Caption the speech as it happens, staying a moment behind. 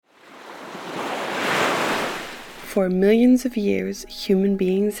For millions of years, human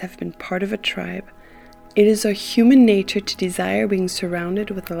beings have been part of a tribe. It is our human nature to desire being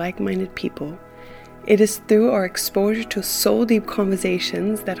surrounded with like-minded people. It is through our exposure to soul-deep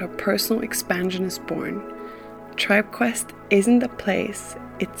conversations that our personal expansion is born. Tribe Quest isn't a place,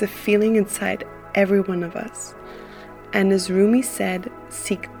 it's a feeling inside every one of us. And as Rumi said,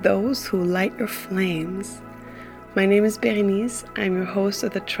 seek those who light your flames. My name is Berenice, I'm your host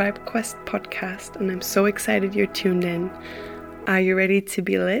of the Tribe Quest podcast, and I'm so excited you're tuned in. Are you ready to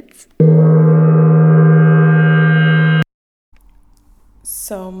be lit?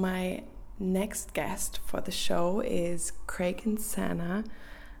 So my next guest for the show is Craig Inzana,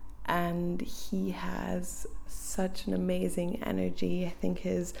 and he has such an amazing energy. I think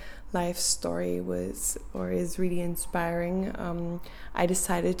his life story is really inspiring. I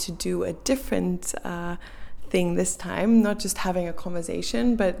decided to do a different thing this time, not just having a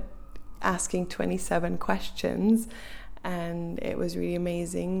conversation, but asking 27 questions. And it was really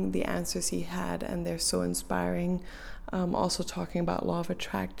amazing, the answers he had, and they're so inspiring. Also talking about law of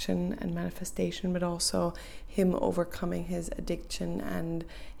attraction and manifestation, but also him overcoming his addiction and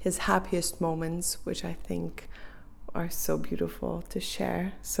his happiest moments, which I think are so beautiful to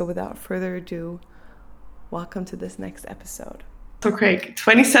share. So without further ado, welcome to this next episode. So Craig,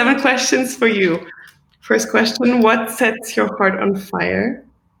 27 questions for you. First question, what sets your heart on fire?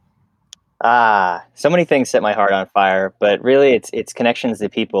 So many things set my heart on fire, but really it's connections to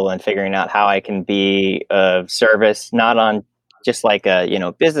people and figuring out how I can be of service, not on just like a,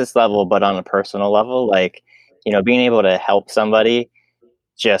 business level, but on a personal level, like, being able to help somebody,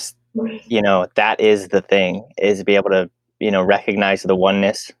 just, that is the thing, is to be able to, recognize the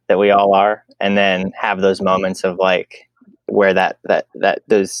oneness that we all are, and then have those moments of like where that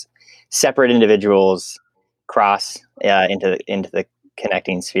those separate individuals cross into the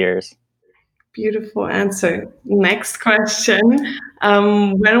connecting spheres. Beautiful answer. Next question.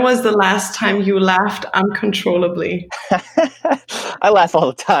 When was the last time you laughed uncontrollably? I laugh all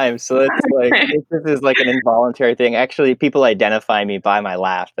the time, so it's like this is like an involuntary thing. Actually, people identify me by my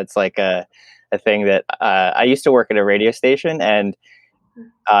laugh. It's like a thing that I used to work at a radio station, and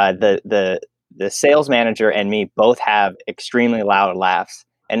the sales manager and me both have extremely loud laughs.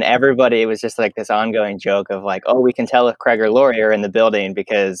 And everybody, it was just like this ongoing joke of like, oh, we can tell if Craig or Lori are in the building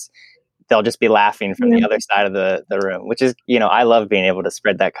because they'll just be laughing from the other side of the room, which is, I love being able to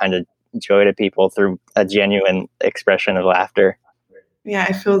spread that kind of joy to people through a genuine expression of laughter. Yeah,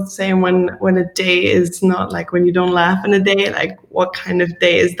 I feel the same when a day is not like, when you don't laugh in a day, like what kind of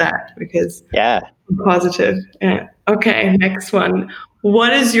day is that? Because yeah, I'm positive. Yeah. Okay, next one.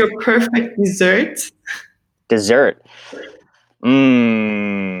 What is your perfect dessert? Dessert.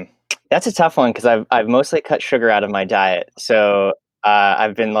 That's a tough one because I've mostly cut sugar out of my diet. So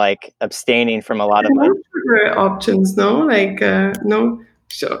I've been like abstaining from a lot of sugar options. No, like no,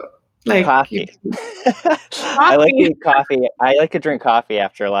 sure, like coffee. I like to eat coffee. I like to drink coffee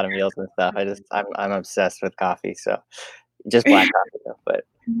after a lot of meals and stuff. I'm obsessed with coffee. So just black coffee though. But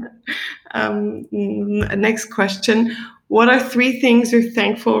next question: what are 3 things you're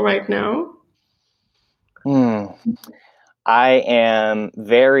thankful right now? I am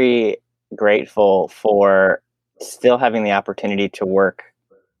very grateful for still having the opportunity to work.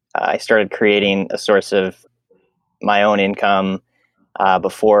 I started creating a source of my own income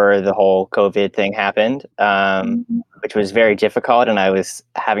before the whole COVID thing happened, which was very difficult. And I was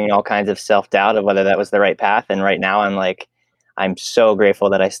having all kinds of self-doubt of whether that was the right path. And right now I'm so grateful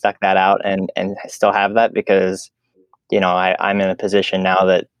that I stuck that out and I still have that because, I'm in a position now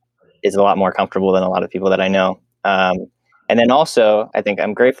that is a lot more comfortable than a lot of people that I know. And then also, I think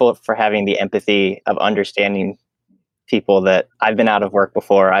I'm grateful for having the empathy of understanding people that I've been out of work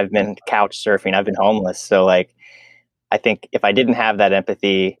before. I've been couch surfing. I've been homeless. So like, I think if I didn't have that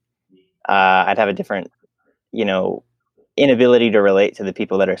empathy, I'd have a different, inability to relate to the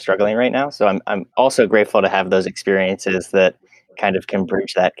people that are struggling right now. So I'm also grateful to have those experiences that kind of can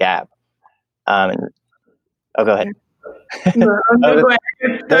bridge that gap. Go ahead. No, go ahead.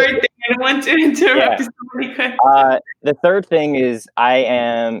 The third thing, I don't want to interrupt. Yeah. The third thing is I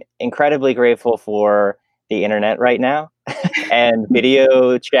am incredibly grateful for the internet right now and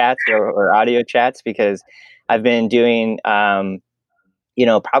video chats or audio chats, because I've been doing, probably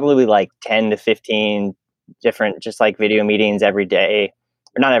like 10 to 15 different, just like video meetings every day,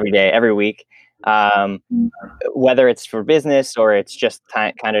 or not every day, every week. Whether it's for business or it's just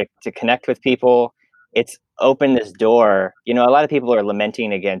kind of to connect with people, it's opened this door. A lot of people are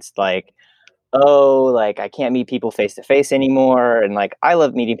lamenting against like, oh, like I can't meet people face to face anymore. And like, I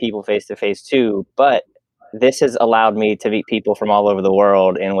love meeting people face to face too, but this has allowed me to meet people from all over the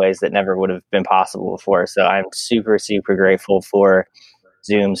world in ways that never would have been possible before. So I'm super, super grateful for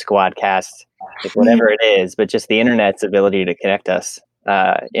Zoom, Squadcast, like Yeah. whatever it is, but just the internet's ability to connect us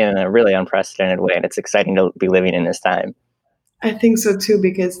in a really unprecedented way. And it's exciting to be living in this time. I think so too,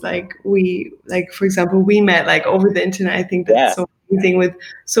 because like for example, we met like over the internet. I think that's Yeah. so amazing with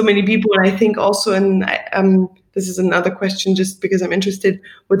so many people. And I think also, and this is another question, just because I'm interested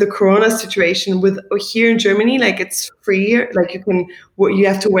with the Corona situation. With here in Germany, like it's free. Like you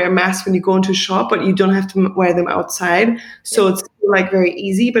have to wear a mask when you go into a shop, but you don't have to wear them outside. Yeah. So it's like very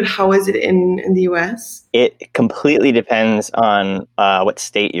easy. But how is it in the US? It completely depends on what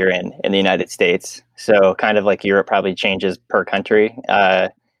state you're in the United States. So kind of like Europe probably changes per country.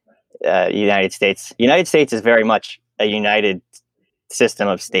 United States is very much a united system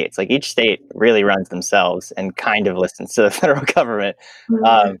of states. Like each state really runs themselves and kind of listens to the federal government.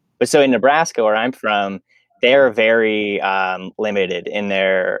 But so in Nebraska, where I'm from, they're very limited in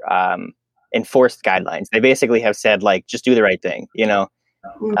their enforced guidelines. They basically have said like, just do the right thing, you know.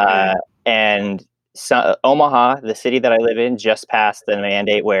 Okay. And so, Omaha, the city that I live in, just passed a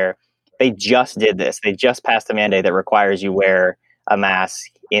mandate where they just did this. They just passed a mandate that requires you wear a mask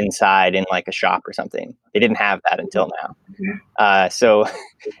inside in like a shop or something. They didn't have that until now. So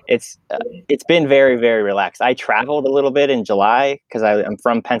it's been very, very relaxed. I traveled a little bit in July because I'm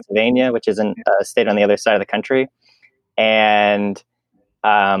from Pennsylvania, which is a state on the other side of the country, and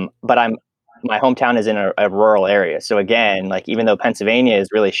but my hometown is in a rural area. So again, like even though Pennsylvania is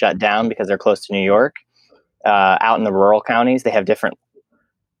really shut down because they're close to New York, out in the rural counties they have different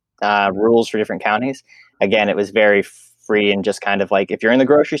rules for different counties. Again, it was very free and just kind of like if you're in the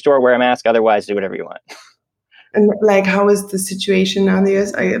grocery store, wear a mask. Otherwise, do whatever you want. And like, how is the situation now in the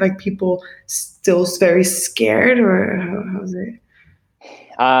US? Are like people still very scared, or how's it?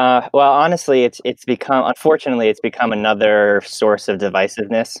 Well, honestly, it's become unfortunately it's become another source of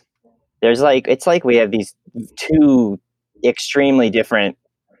divisiveness. There's like it's like we have these two extremely different,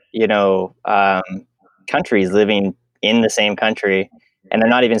 you know, countries living in the same country, and they're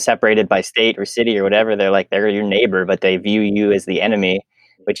not even separated by state or city or whatever. They're your neighbor, but they view you as the enemy,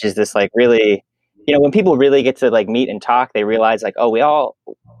 which is this like really, you know, when people really get to like meet and talk, they realize like, oh, we all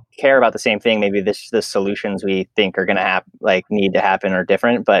care about the same thing. Maybe the solutions we think are going to need to happen are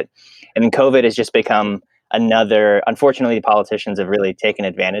different, but and then COVID has just become another. Unfortunately, politicians have really taken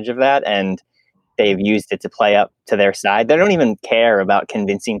advantage of that, and they've used it to play up to their side. They don't even care about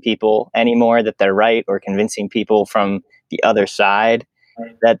convincing people anymore that they're right or convincing people from the other side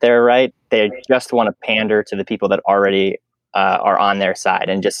that they're right. They just want to pander to the people that already are on their side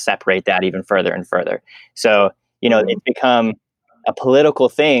and just separate that even further and further. So, you know, it's become a political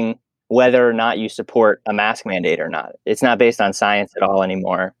thing whether or not you support a mask mandate or not. It's not based on science at all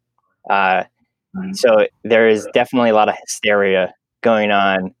anymore. Uh, so there is definitely a lot of hysteria going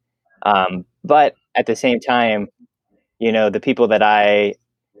on. But at the same time, you know, the people that I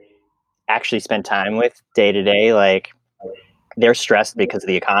actually spend time with day to day, like they're stressed because of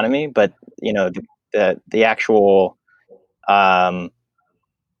the economy, but you know, the actual um,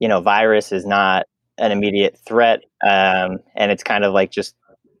 you know, virus is not an immediate threat. And it's kind of like just,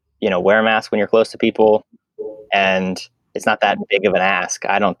 you know, wear a mask when you're close to people, and it's not that big of an ask,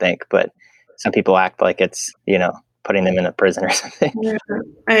 I don't think, but some people act like it's, you know, putting them in a prison or something. Yeah.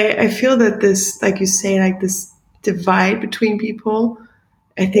 I feel that this, like you say, like this divide between people.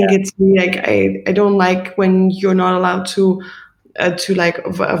 I think Yeah. it's really, like I don't like when you're not allowed to like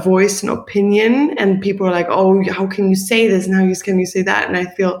a voice an opinion, and people are like, oh, how can you say this and can you say that? And I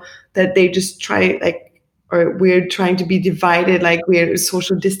feel that they just try like, or we're trying to be divided, like we're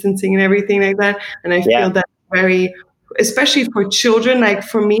social distancing and everything like that. And I Yeah. feel that very, especially for children, like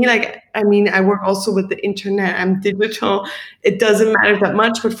for me, like I mean, I work also with the internet, I'm digital, it doesn't matter that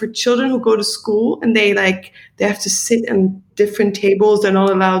much. But for children who go to school and they have to sit on different tables, they're not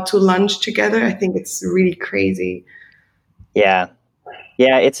allowed to lunch together, I think it's really crazy. Yeah.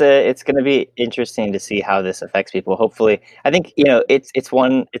 Yeah, it's going to be interesting to see how this affects people. Hopefully, I think you know it's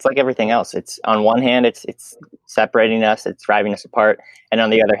like everything else. It's on one hand it's separating us, it's driving us apart, and on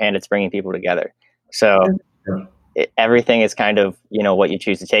the other hand, it's bringing people together. So everything is kind of, you know, what you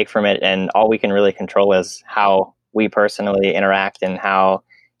choose to take from it, and all we can really control is how we personally interact and how,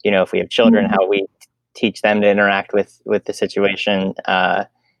 you know, if we have children, how we teach them to interact with the situation. And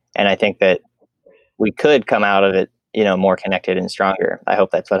I think that we could come out of it, you know, more connected and stronger. I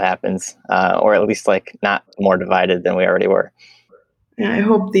hope that's what happens, or at least like not more divided than we already were. Yeah, I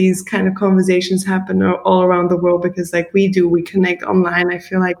hope these kind of conversations happen all around the world, because like we connect online. I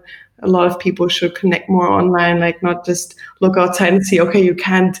feel like a lot of people should connect more online, like not just look outside and see, okay, you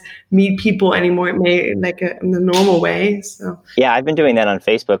can't meet people anymore. It may like in the normal way. So Yeah, I've been doing that on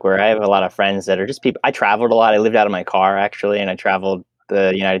Facebook where I have a lot of friends that are just people. I traveled a lot. I lived out of my car actually, and I traveled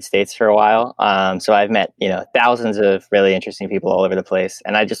the United States for a while. So I've met, thousands of really interesting people all over the place.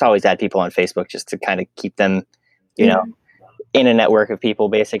 And I just always add people on Facebook just to kind of keep them, yeah, in a network of people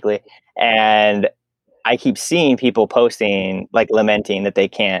basically. And I keep seeing people posting, like lamenting that they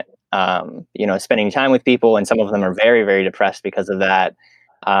can't, spending time with people. And some of them are very, very depressed because of that.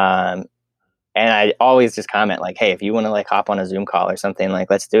 Um, and I always just comment like, hey, if you want to like hop on a Zoom call or something, like,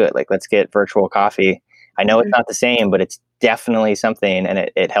 let's do it. Like, let's get virtual coffee. I know it's not the same, but it's definitely something.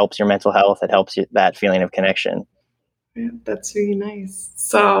 And it helps your mental health. It helps you, that feeling of connection. yeah, that's really nice.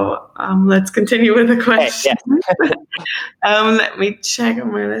 So let's continue with the Hey, question. yes. Let me check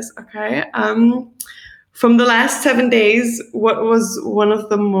on my list. Okay. From the last 7 days, what was one of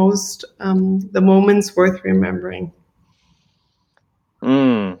the moments worth remembering?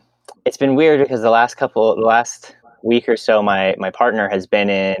 It's been weird because the last week or so, my partner has been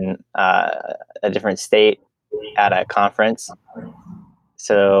in a different state at a conference.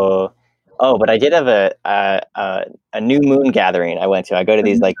 So, but I did have a new moon gathering I went to. I go to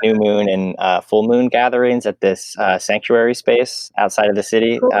these like new moon and full moon gatherings at this sanctuary space outside of the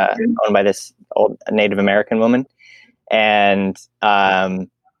city, Cool. owned by this old Native American woman. And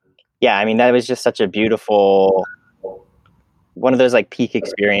yeah, I mean, that was just such a beautiful one of those like peak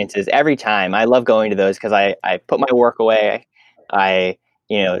experiences every time. I love going to those because I put my work away. I,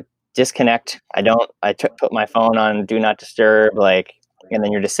 disconnect. Put my phone on do not disturb, like, and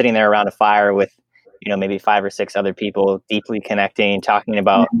then you're just sitting there around a fire with, maybe 5 or 6 other people deeply connecting, talking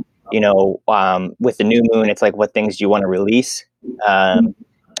about, with the new moon, it's like, what things do you want to release? And,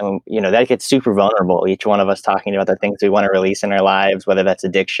 that gets super vulnerable. Each one of us talking about the things we want to release in our lives, whether that's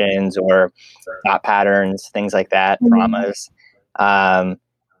addictions or thought patterns, things like that, traumas.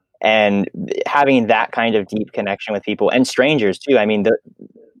 And having that kind of deep connection with people and strangers too. I mean,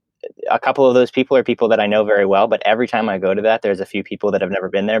 a couple of those people are people that I know very well, but every time I go to that, there's a few people that have never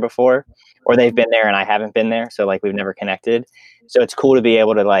been there before, or they've been there and I haven't been there. So like we've never connected. So it's cool to be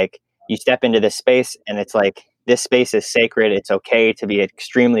able to like, you step into this space and it's like, this space is sacred. It's okay to be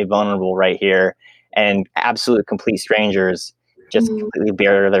extremely vulnerable right here, and absolute complete strangers just completely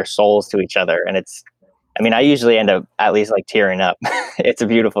bare their souls to each other. And I usually end up at least like tearing up. It's a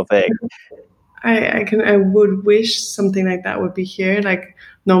beautiful thing. I would wish something like that would be here. Like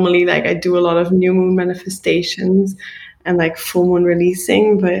normally, like I do a lot of new moon manifestations and like full moon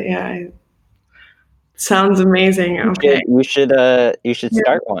releasing, but yeah, it sounds amazing. Okay. You should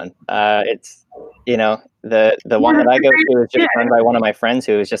start one. It's, the one that I go to is just run by one of my friends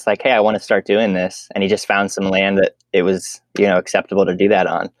who was just like, hey, I want to start doing this. And he just found some land that it was, acceptable to do that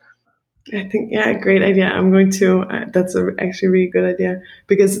on. I think, yeah, great idea. I'm going to. That's actually a really good idea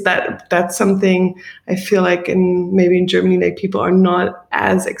because that's something I feel like maybe in Germany, like people are not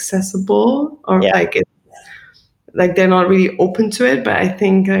as accessible or like they're not really open to it. But I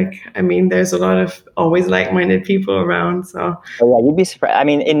think there's a lot of always like-minded people around. So yeah, you'd be surprised. I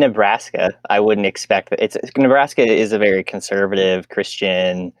mean, in Nebraska, I wouldn't expect that. Nebraska is a very conservative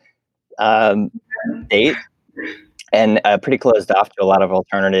Christian state. And pretty closed off to a lot of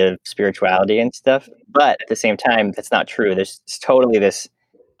alternative spirituality and stuff. But at the same time, that's not true. There's totally this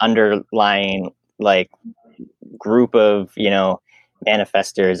underlying like group of,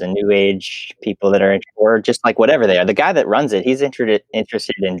 manifestors and new age people that are, or just like whatever they are. The guy that runs it, he's interested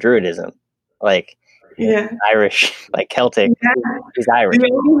in Druidism, like Irish, like Celtic. Yeah. He's Irish.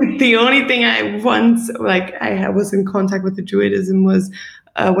 The only thing I was in contact with the Druidism was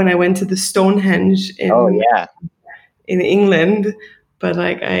when I went to the Stonehenge in England, but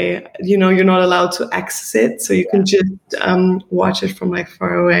you're not allowed to access it, so you can just watch it from like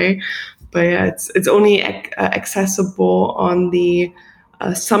far away. But yeah, it's only accessible on the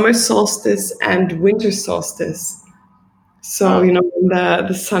summer solstice and winter solstice. So when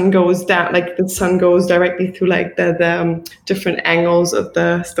the sun goes down, like the sun goes directly through like the different angles of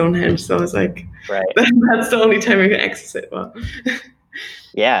the Stonehenge. So it's like that's the only time you can access it. Well,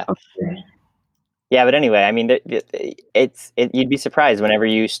 yeah. Okay. Yeah, but anyway, I mean, you'd be surprised whenever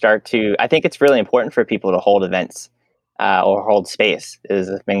you start to. I think it's really important for people to hold events or hold space. Is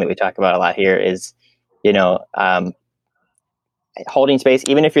the thing that we talk about a lot here. Is holding space,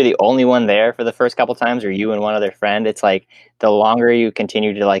 even if you're the only one there for the first couple times, or you and one other friend. It's like the longer you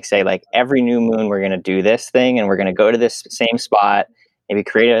continue to like say like every new moon we're going to do this thing, and we're going to go to this same spot. Maybe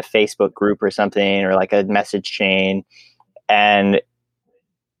create a Facebook group or something, or like a message chain, and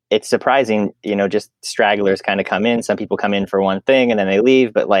it's surprising, just stragglers kind of come in. Some people come in for one thing and then they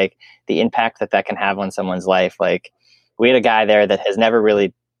leave, but like the impact that can have on someone's life. Like we had a guy there that has never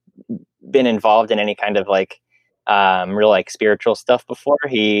really been involved in any kind of like real like spiritual stuff before.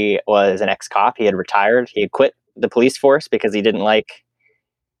 He was an ex-cop. He had retired. He had quit the police force because he didn't like,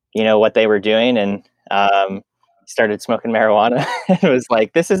 what they were doing, and started smoking marijuana. It was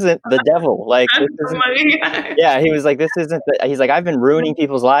like, this isn't the devil. Like, this isn't. Yeah, he was like, this isn't. He's like, I've been ruining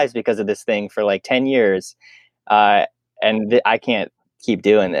people's lives because of this thing for like 10 years, and I can't keep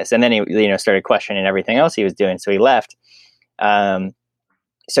doing this. And then he, started questioning everything else he was doing. So he left.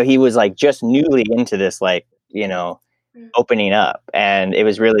 So he was like just newly into this, like, opening up, and it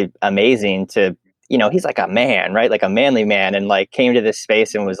was really amazing to, he's like a man, right? Like a manly man, and like came to this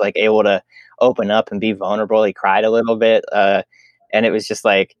space and was like able to open up and be vulnerable. He cried a little bit. And it was just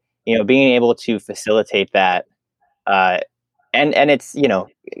like, being able to facilitate that, and it's,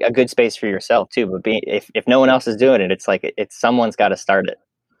 a good space for yourself too, but if no one else is doing it, it's like, it's someone's got to start it.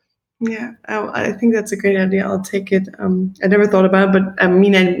 Yeah, I think that's a great idea. I'll take it. I never thought about it, but I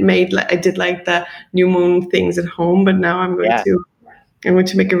mean, I did like the new moon things at home, but now I'm going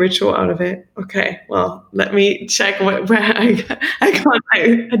to make a ritual out of it. Okay, well, let me check where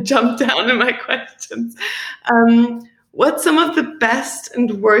I jumped down in my questions. What's some of the best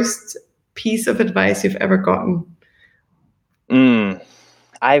and worst piece of advice you've ever gotten?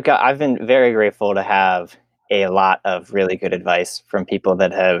 I've been very grateful to have a lot of really good advice from people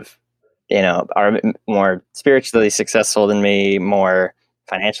that have, are more spiritually successful than me, more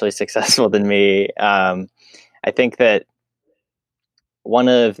financially successful than me. I think that one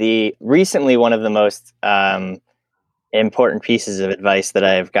of the most important pieces of advice that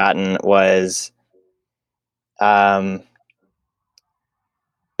I've gotten was, so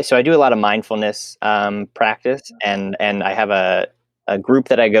I do a lot of mindfulness practice, and I have a group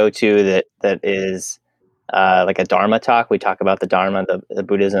that I go to that is like a Dharma talk. We talk about the Dharma, the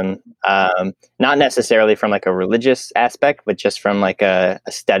Buddhism, not necessarily from like a religious aspect, but just from like a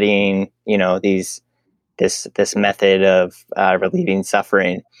studying, this method of relieving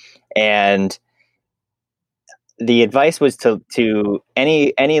suffering. And the advice was to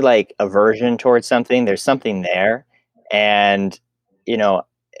any like aversion towards something, there's something there. And,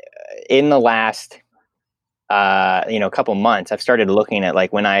 in the last couple months, I've started looking at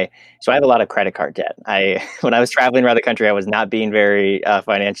like so I have a lot of credit card debt. When I was traveling around the country, I was not being very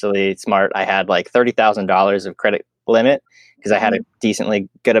financially smart. I had like $30,000 of credit limit because I had a decently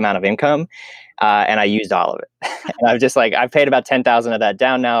good amount of income, and I used all of it. And I've just like, I've paid about 10,000 of that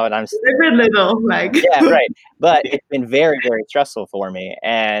down now, and I'm very little, like yeah, right. But it's been very, very stressful for me,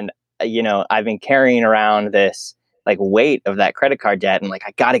 and I've been carrying around this like weight of that credit card debt, and like,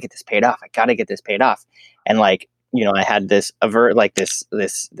 I got to get this paid off. I got to get this paid off. And like, I had this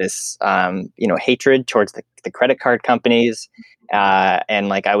hatred towards the credit card companies. And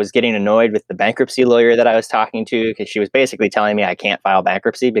like, I was getting annoyed with the bankruptcy lawyer that I was talking to, because she was basically telling me I can't file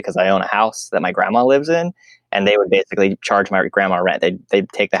bankruptcy because I own a house that my grandma lives in, and they would basically charge my grandma rent. They'd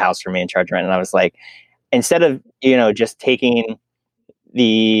take the house from me and charge rent. And I was like, instead of, just taking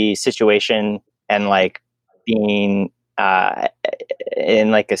the situation and like being in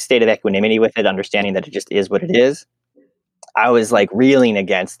like a state of equanimity with it, understanding that it just is what it is, I was like reeling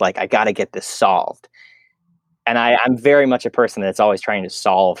against, like, I got to get this solved. And I'm very much a person that's always trying to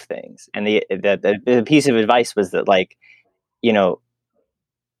solve things. And the piece of advice was that, like, you're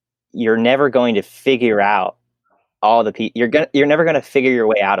never going to figure out you're never going to figure your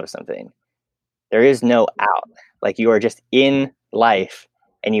way out of something. There is no out. Like, you are just in life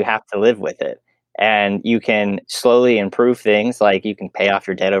and you have to live with it. And you can slowly improve things. Like, you can pay off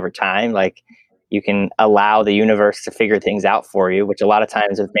your debt over time. Like, you can allow the universe to figure things out for you, which a lot of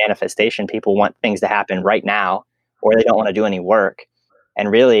times with manifestation, people want things to happen right now, or they don't want to do any work. And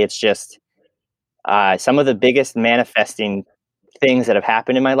really, it's just some of the biggest manifesting things that have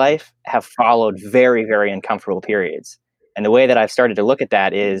happened in my life have followed very, very uncomfortable periods. And the way that I've started to look at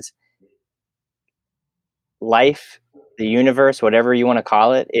that is, life, the universe, whatever you want to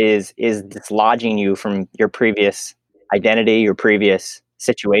call it, is dislodging you from your previous identity, your previous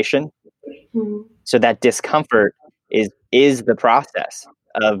situation. So that discomfort is the process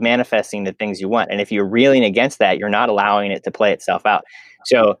of manifesting the things you want. And if you're reeling against that, you're not allowing it to play itself out.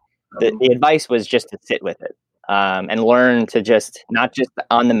 So the advice was just to sit with it, and learn to just, not just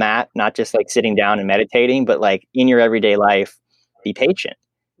on the mat, not just like sitting down and meditating, but like in your everyday life, be patient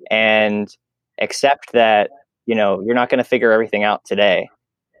and accept that, you're not going to figure everything out today.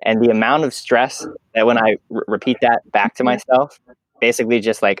 And the amount of stress that when I repeat that back to myself, basically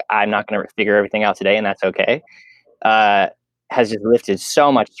just like, I'm not going to figure everything out today, and that's okay, has just lifted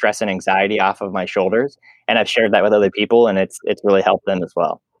so much stress and anxiety off of my shoulders, and I've shared that with other people, and it's really helped them as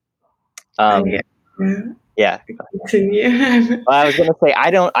well. Yeah. Yeah. Continue. Well, I was gonna say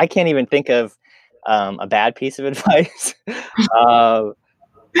I can't even think of a bad piece of advice. uh,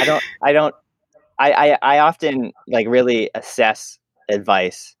 I often like really assess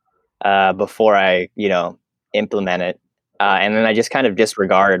advice before I implement it, and then I just kind of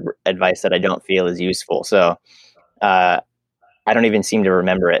disregard advice that I don't feel is useful. So uh, I don't even seem to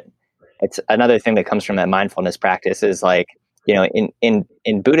remember it. It's another thing that comes from that mindfulness practice is like,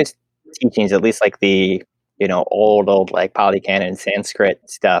 in Buddhist teachings, at least like the old like Pali Canon Sanskrit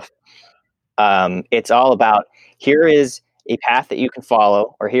stuff. It's all about, here is a path that you can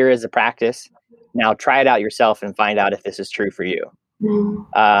follow, or here is a practice. Now try it out yourself and find out if this is true for you.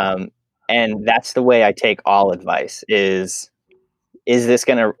 Mm. And that's the way I take all advice. Does this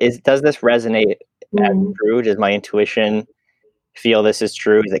resonate as Mm. true? Does my intuition feel this is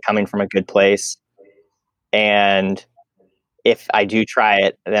true? Is it coming from a good place? And if I do try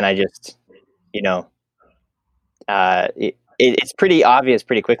it, then I just, it's pretty obvious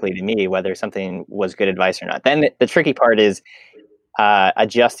pretty quickly to me whether something was good advice or not. Then the tricky part is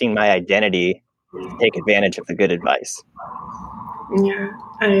adjusting my identity to take advantage of the good advice. Yeah,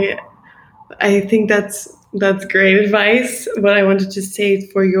 I think that's great advice. What I wanted to say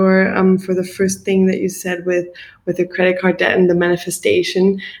for your for the first thing that you said with the credit card debt and the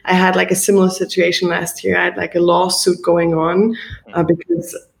manifestation, I had like a similar situation last year. I had like a lawsuit going on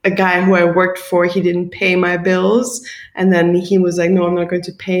because a guy who I worked for, he didn't pay my bills, and then he was like, "No, I'm not going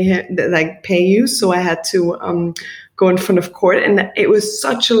to pay him, like pay you." So I had to go in front of court, and it was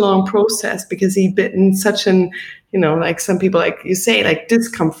such a long process because he'd been in such an like some people, like you say, like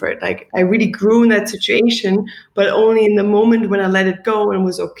discomfort. Like I really grew in that situation, but only in the moment when I let it go and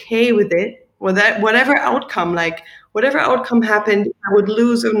was okay with it, or that whatever outcome happened, I would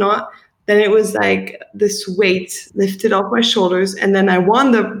lose or not, then it was like this weight lifted off my shoulders. And then I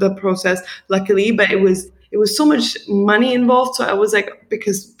won the process, luckily, but it was so much money involved. So I was like,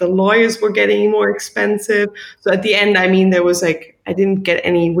 because the lawyers were getting more expensive. So at the end, I mean, there was like, I didn't get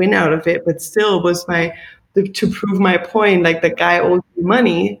any win out of it, but still it was to prove my point, like the guy owed me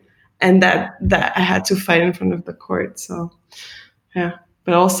money, and that I had to fight in front of the court. So yeah,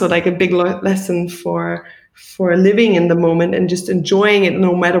 but also like a big lesson for living in the moment and just enjoying it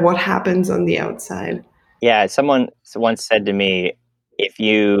no matter what happens on the outside. Yeah, someone once said to me, if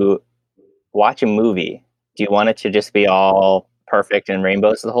you watch a movie, do you want it to just be all perfect and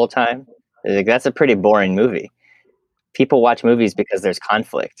rainbows the whole time? Like, that's a pretty boring movie. People watch movies because there's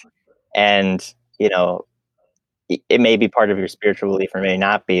conflict, and it may be part of your spiritual belief or may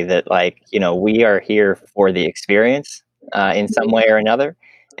not be, that like we are here for the experience in some way or another,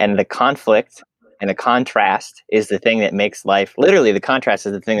 and the conflict and the contrast is the thing that makes life, literally the contrast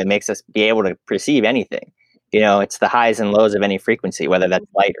is the thing that makes us be able to perceive anything. It's the highs and lows of any frequency, whether that's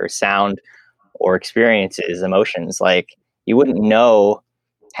light or sound or experiences, emotions. Like, you wouldn't know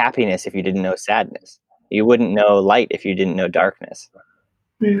happiness if you didn't know sadness. You wouldn't know light if you didn't know darkness.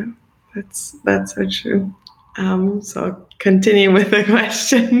 Yeah, that's so true. So I'll continue with the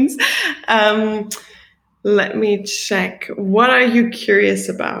questions. Let me check. What are you curious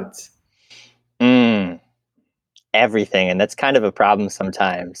about? Everything. And that's kind of a problem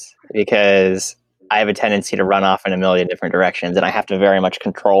sometimes, because I have a tendency to run off in a million different directions, and I have to very much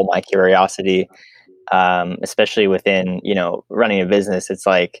control my curiosity, especially within, running a business. It's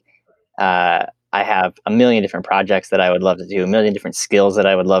like, I have a million different projects that I would love to do, a million different skills that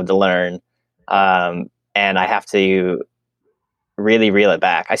I would love to learn. And I have to really reel it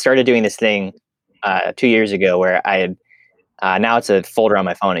back. I started doing this thing 2 years ago where I had, now it's a folder on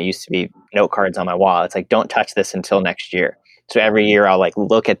my phone. It used to be note cards on my wall. It's like, don't touch this until next year. So every year I'll like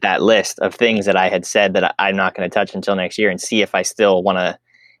look at that list of things that I had said that I'm not going to touch until next year, and see if I still want to,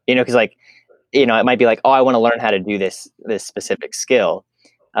 because like, it might be like, oh, I want to learn how to do this specific skill.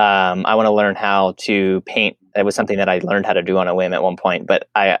 I want to learn how to paint. That was something that I learned how to do on a whim at one point. But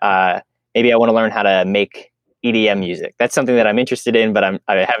maybe I want to learn how to make EDM music. That's something that I'm interested in, but I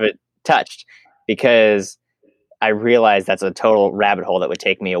haven't touched, because I realize that's a total rabbit hole that would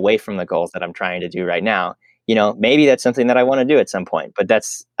take me away from the goals that I'm trying to do right now. Maybe that's something that I want to do at some point, but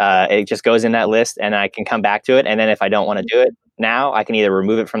that's it just goes in that list, and I can come back to it. And then if I don't want to do it now, I can either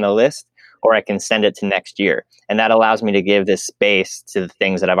remove it from the list, or I can send it to next year. And that allows me to give this space to the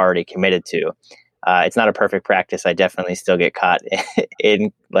things that I've already committed to. It's not a perfect practice. I definitely still get caught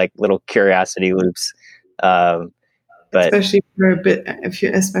in like little curiosity loops. But Especially if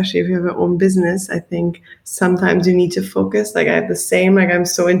you're especially if you have your own business, I think sometimes you need to focus. Like I have the same, like I'm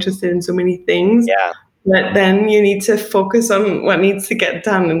so interested in so many things. yeah. but then you need to focus on what needs to get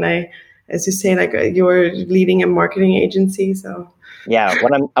done. And as you say, like you're leading a marketing agency, so Yeah,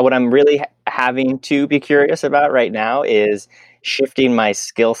 what I'm really having to be curious about right now is shifting my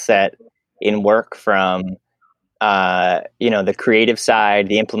skill set in work from the creative side,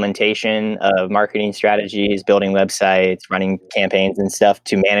 the implementation of marketing strategies, building websites, running campaigns and stuff,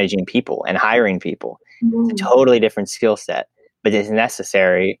 to managing people and hiring people. It's a totally different skill set, but it's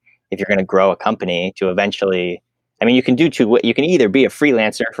necessary if you're going to grow a company to eventually. I mean, you can do two. You can either be a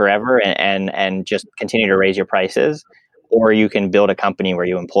freelancer forever and just continue to raise your prices, or you can build a company where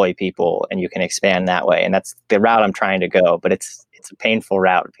you employ people and you can expand that way. And that's the route I'm trying to go. But it's a painful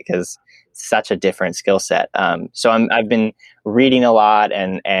route because it's such a different skill set. So I've been reading a lot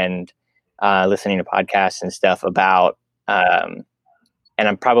and listening to podcasts and stuff about. And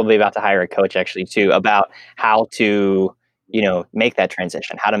I'm probably about to hire a coach actually too, about how to, make that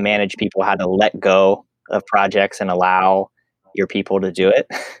transition, how to manage people, how to let go of projects and allow your people to do it.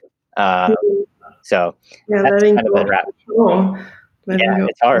 Uh, so yeah, that's letting kind of go a of wrap. control, letting Yeah, go.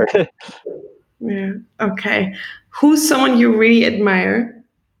 it's hard. Yeah. Okay. Who's someone you really admire?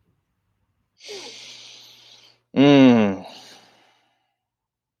 Mm,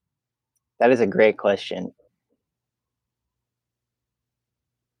 that is a great question.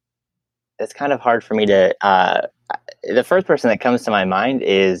 It's kind of hard for me to. The first person that comes to my mind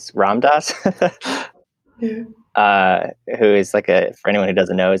is Ramdas. Yeah. Who is for anyone who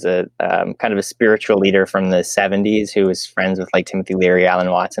doesn't know, is a kind of a spiritual leader from the 70s who was friends with like Timothy Leary, Alan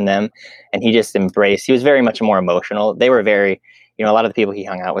Watts, and them. And he just he was very much more emotional. They were very, a lot of the people he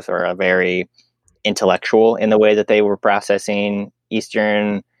hung out with were very intellectual in the way that they were processing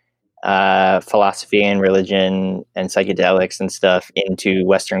Eastern philosophy and religion and psychedelics and stuff into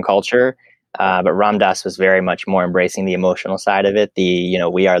Western culture. But Ram Dass was very much more embracing the emotional side of it, the,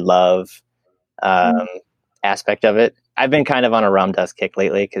 we are love um, aspect of it. I've been kind of on a Ram Dass kick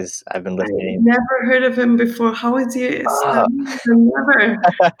lately because I've been listening. Never heard of him before. How is he Oh. spelling? Never.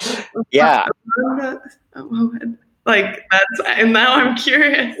 Yeah. Like that's, and now I'm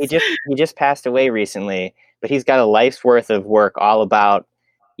curious. He just passed away recently, but he's got a life's worth of work all about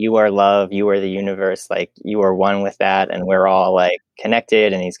you are love, you are the universe, like you are one with that, and we're all like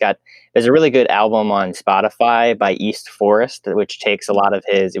connected. And there's a really good album on Spotify by East Forest, which takes a lot of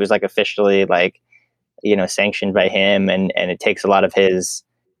it was like officially like, sanctioned by him, and it takes a lot of his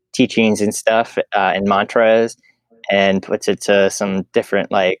teachings and stuff and mantras and puts it to some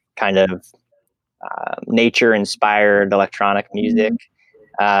different like kind of nature inspired electronic music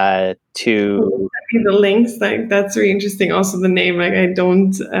to The links, like that's really interesting. Also, the name, like I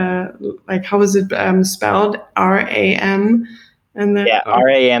don't like. How is it spelled? RAM, and then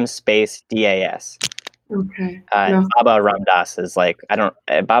RAM space DAS. Okay. No. Baba Ram Dass is like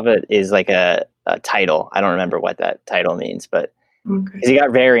Baba is like a title. I don't remember what that title means, but because he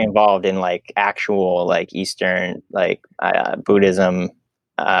got very involved in like actual like Eastern like Buddhism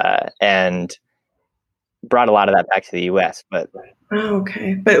and brought a lot of that back to the U.S. But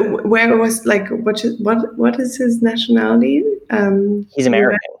okay. But where was like what is his nationality? He's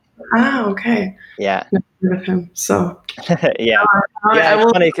American. Okay. Yeah. Never heard of him. So yeah. Yeah,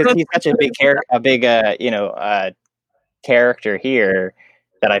 it's funny because he's such a big character here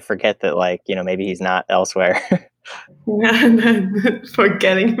that I forget that like, maybe he's not elsewhere.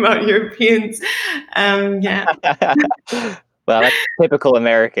 Forgetting about Europeans. Yeah. Well, that's typical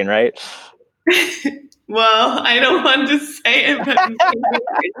American, right? Well, I don't want to say it, but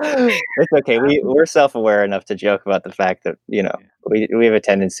it's okay. We're self-aware enough to joke about the fact that, we have a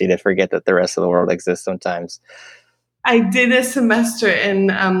tendency to forget that the rest of the world exists sometimes. I did a semester in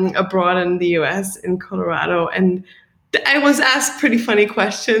abroad in the US in Colorado, and I was asked pretty funny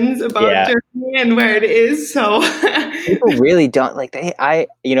questions about Germany and where it is. So people really don't like I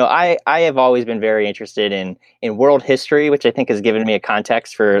have always been very interested in world history, which I think has given me a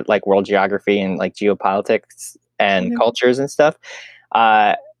context for like world geography and like geopolitics and cultures and stuff.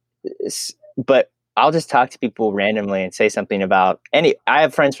 But I'll just talk to people randomly and say something about I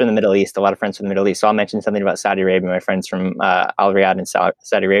have friends from the Middle East, a lot of friends from the Middle East. So I'll mention something about Saudi Arabia, my friends from Al Riyadh in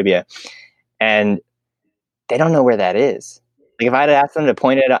Saudi Arabia, and they don't know where that is. Like if I had asked them to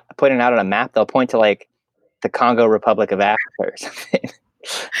point it out on a map, they'll point to like the Congo Republic of Africa or something.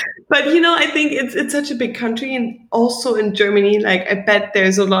 But I think it's such a big country, and also in Germany, like I bet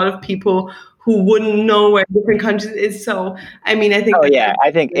there's a lot of people who wouldn't know where different countries is. So I mean, I think. Oh yeah, I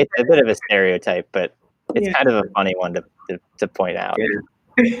think it's a bit of a stereotype, but it's kind of a funny one to point out.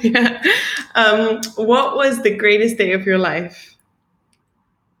 Yeah. What was the greatest day of your life?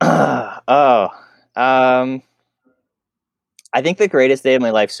 I think the greatest day of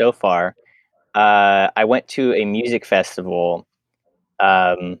my life so far I went to a music festival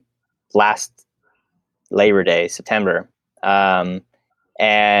um, last Labor Day, September. Um,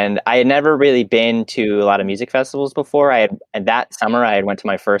 and I had never really been to a lot of music festivals before. And that summer I had went to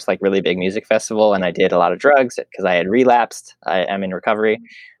my first like really big music festival, and I did a lot of drugs because I had relapsed. I'm in recovery,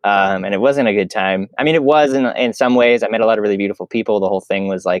 and it wasn't a good time. I mean, it was in some ways. I met a lot of really beautiful people. The whole thing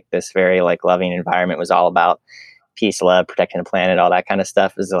was like this very like loving environment. It was all about peace, love, protecting the planet, all that kind of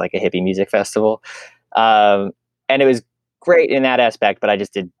stuff. It was like a hippie music festival, and it was great in that aspect. But I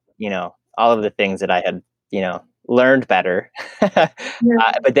just did all of the things that I had learned better. Yeah.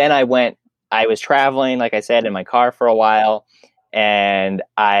 But then I was traveling, like I said, in my car for a while, and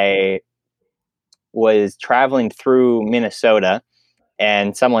I was traveling through Minnesota,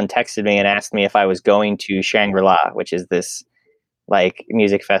 and someone texted me and asked me if I was going to Shangri-La, which is this like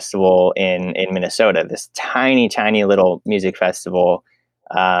music festival in Minnesota, this tiny, tiny little music festival.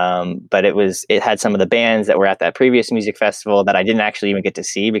 But it had some of the bands that were at that previous music festival that I didn't actually even get to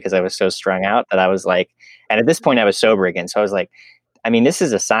see because I was so strung out that I was like, and at this point I was sober again. So I was like, I mean, this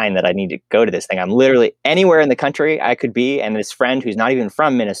is a sign that I need to go to this thing. I'm literally anywhere in the country I could be. And this friend who's not even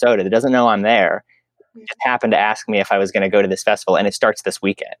from Minnesota that doesn't know I'm there just happened to ask me if I was going to go to this festival, and it starts this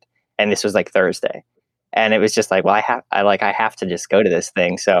weekend. And this was like Thursday. And it was just like, well, I have to just go to this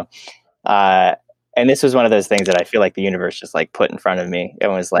thing. So, uh, and this was one of those things that I feel like the universe just like put in front of me. It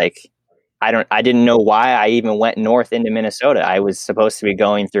was like, I didn't know why I even went north into Minnesota. I was supposed to be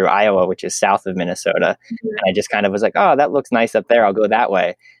going through Iowa, which is south of Minnesota. And I just kind of was like, oh, that looks nice up there. I'll go that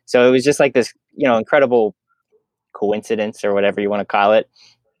way. So it was just like this, incredible coincidence or whatever you want to call it.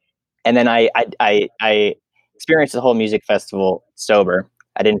 And then I experienced the whole music festival sober.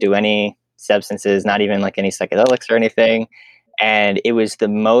 I didn't do any substances, not even like any psychedelics or anything. And it was the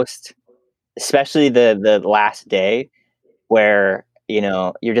most, especially the last day where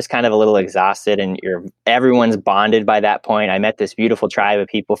you're just kind of a little exhausted, and everyone's bonded by that point. I met this beautiful tribe of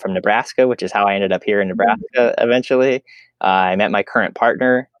people from Nebraska, which is how I ended up here in Nebraska eventually. I met my current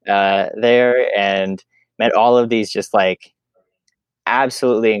partner there, and met all of these just like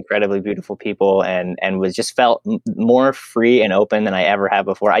absolutely incredibly beautiful people, and was just felt more free and open than I ever have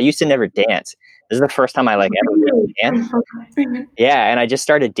before. I used to never dance. This is the first time I like ever really danced. Yeah, and I just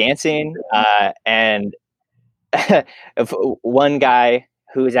started dancing, and one guy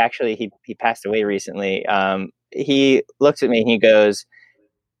who's actually he passed away recently. He looks at me and he goes,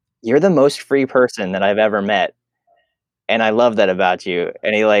 "You're the most free person that I've ever met, and I love that about you."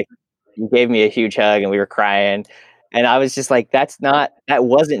 And he gave me a huge hug, and we were crying. And I was just like, that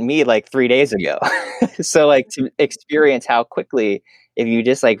wasn't me like 3 days ago. So like to experience how quickly, if you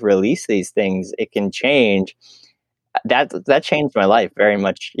just like release these things, it can change. That changed my life very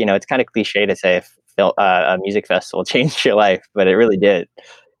much. It's kind of cliche to say if a music festival changed your life, but it really did.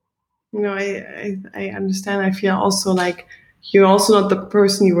 I understand. I feel also like you're also not the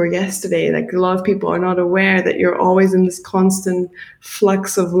person you were yesterday. Like a lot of people are not aware that you're always in this constant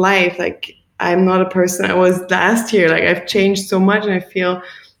flux of life. Like I'm not a person I was last year. Like I've changed so much, and I feel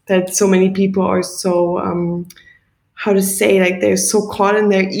that so many people are so how to say, like they're so caught in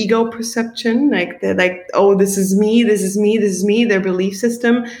their ego perception. Like they're like, oh, this is me, this is me, this is me, their belief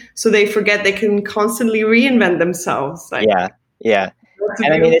system. So they forget they can constantly reinvent themselves. Like Yeah, yeah. that's a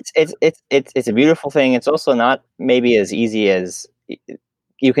And I mean, beautiful. it's a beautiful thing. It's also not maybe as easy as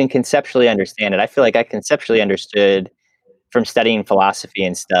you can conceptually understand it. I feel like I conceptually understood from studying philosophy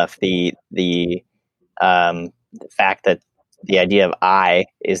and stuff the fact that the idea of I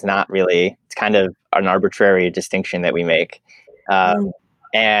is not really, it's kind of an arbitrary distinction that we make. Uh,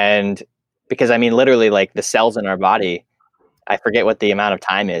 and because I mean, literally, like the cells in our body, I forget what the amount of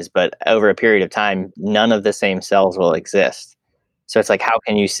time is, but over a period of time, none of the same cells will exist. So it's like, how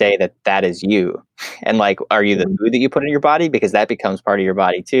can you say that that is you? And like, are you the food that you put in your body? Because that becomes part of your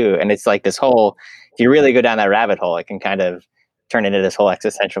body too. And it's like this whole, if you really go down that rabbit hole, it can kind of turn into this whole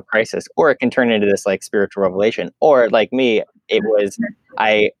existential crisis, or it can turn into this like spiritual revelation. Or like me,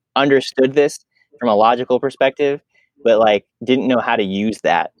 I understood this from a logical perspective, but like didn't know how to use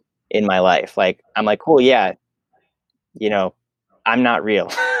that in my life. Like, I'm like, cool, yeah, you know, I'm not real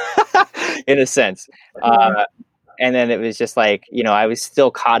in a sense. And then it was just like, I was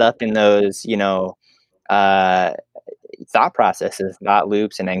still caught up in those, uh, thought processes, thought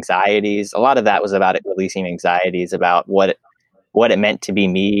loops, and anxieties. A lot of that was about it releasing anxieties about what it meant to be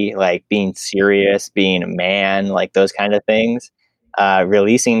me, like being serious, being a man, like those kind of things.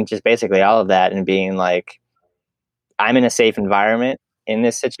 Releasing just basically all of that and being like, I'm in a safe environment in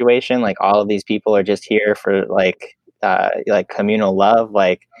this situation. Like all of these people are just here for like communal love.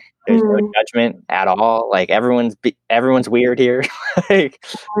 Like There's no judgment at all. Like everyone's weird here. Like,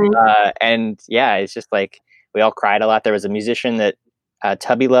 and yeah, it's just like we all cried a lot. There was a musician that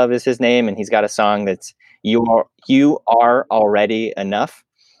Tubby Love is his name, and he's got a song that's you are already enough.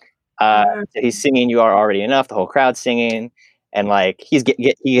 So he's singing "You Are Already Enough." The whole crowd's singing, and like he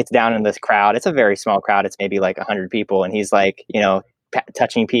gets down in this crowd. It's a very small crowd. It's maybe like 100 people, and he's like,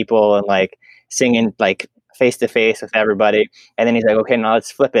 touching people and like singing like face to face with everybody. And then he's like, "Okay, now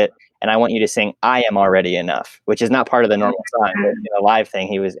let's flip it, and I want you to sing 'I Am Already Enough,'" which is not part of the normal song, but in a live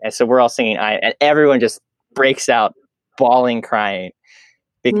thing, and so we're all singing and everyone just breaks out bawling, crying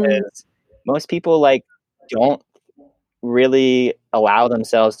because most people like don't really allow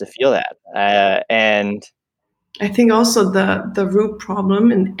themselves to feel that. And I think also the root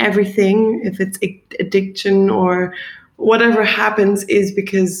problem in everything, if it's addiction or whatever happens, is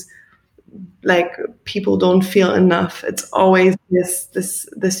because like people don't feel enough. It's always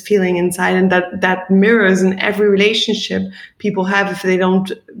this feeling inside, and that mirrors in every relationship people have. If they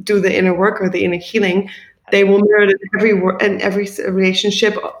don't do the inner work or the inner healing, they will mirror it in every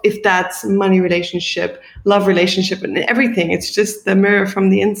relationship. If that's money relationship, love relationship, and everything, it's just the mirror from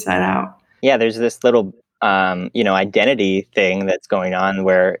the inside out. Yeah, there's this little identity thing that's going on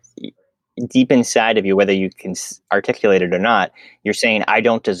where deep inside of you, whether you can articulate it or not, you're saying, I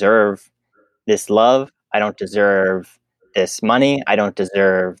don't deserve this love. I don't deserve this money. I don't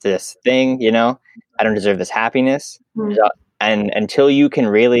deserve this thing, I don't deserve this happiness. And until you can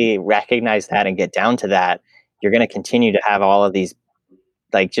really recognize that and get down to that, you're going to continue to have all of these,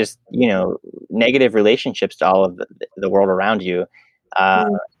 like, just, negative relationships to all of the world around you.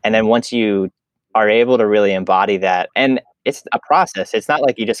 And then once you are able to really embody that, and it's a process. It's not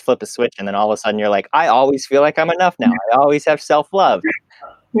like you just flip a switch and then all of a sudden you're like, I always feel like I'm enough now. I always have self-love.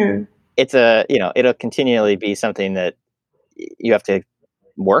 It's it'll continually be something that you have to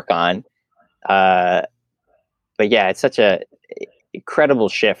work on. But yeah, it's such a incredible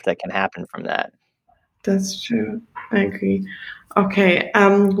shift that can happen from that. That's true. I agree. Okay.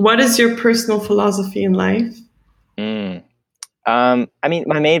 What is your personal philosophy in life? I mean,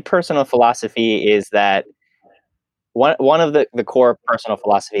 my main personal philosophy is that one of the core personal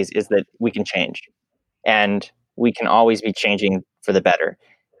philosophies is that we can change, and we can always be changing for the better.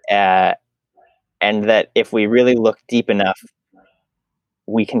 And that if we really look deep enough,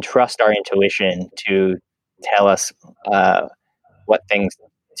 we can trust our intuition to tell us what things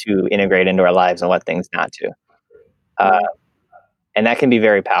to integrate into our lives and what things not to. And that can be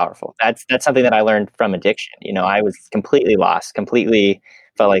very powerful. That's something that I learned from addiction. I was completely lost, completely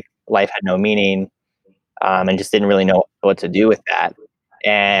felt like life had no meaning, and just didn't really know what to do with that.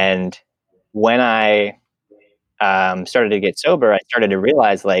 And when I started to get sober, I started to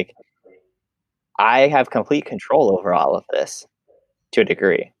realize, like, I have complete control over all of this to a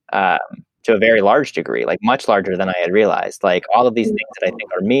degree, to a very large degree, like much larger than I had realized. Like, all of these things that I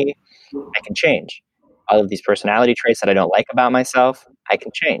think are me, I can change. All of these personality traits that I don't like about myself, I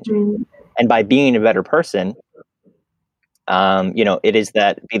can change. And by being a better person, it is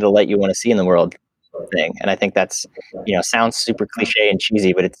that be the light you want to see in the world thing. And I think that's, sounds super cliche and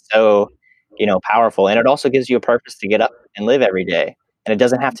cheesy, but it's so, powerful. And it also gives you a purpose to get up and live every day. And it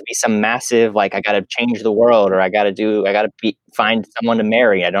doesn't have to be some massive, like, I got to change the world, or I got to find someone to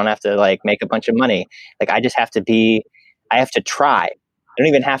marry. I don't have to like make a bunch of money. Like, I have to try. I don't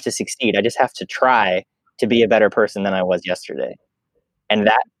even have to succeed. I just have to try to be a better person than I was yesterday. And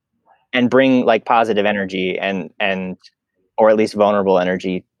bring like positive energy and or at least vulnerable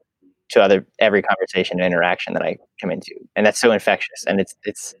energy to every conversation and interaction that I come into. And that's so infectious. And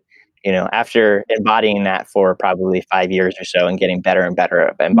it's after embodying that for probably 5 years or so and getting better and better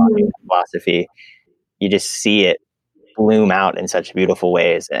at embodying philosophy, you just see it bloom out in such beautiful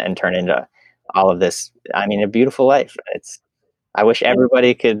ways and turn into all of this. I mean, a beautiful life. I wish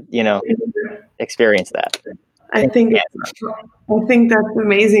everybody could, experience that. I think that's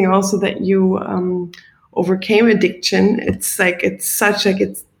amazing also that you overcame addiction. It's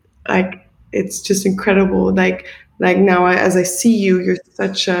just incredible. Like now, as I see you, you're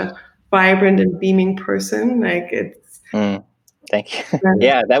such a vibrant and beaming person. Like it's. Thank you.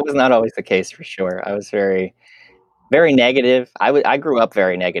 Yeah, that was not always the case, for sure. I was very, very negative. I grew up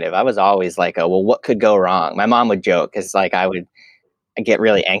very negative. I was always like, oh, well, what could go wrong? My mom would joke, because like I get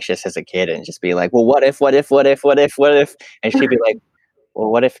really anxious as a kid and just be like, well, what if? And she'd be like, well,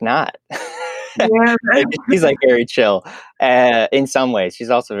 what if not? Yeah. She's like very chill in some ways. She's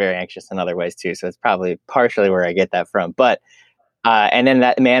also very anxious in other ways too. So it's probably partially where I get that from. But and then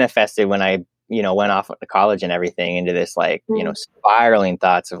that manifested when I went off to college and everything, into this like spiraling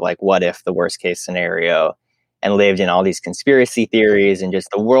thoughts of like, what if the worst case scenario, and lived in all these conspiracy theories, and just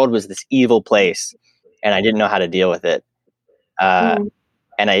the world was this evil place, and I didn't know how to deal with it. And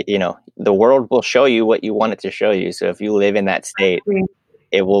the world will show you what you want it to show you. So if you live in that state,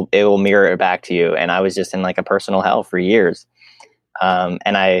 it will mirror it back to you. And I was just in like a personal hell for years. And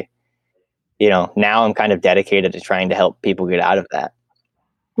I, now I'm kind of dedicated to trying to help people get out of that.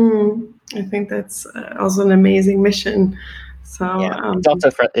 I think that's also an amazing mission. So yeah,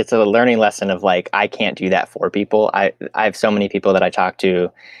 it's a learning lesson of like, I can't do that for people. I have so many people that I talk to,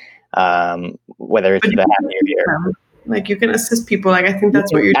 whether it's the happier year. Like you can assist people. Like I think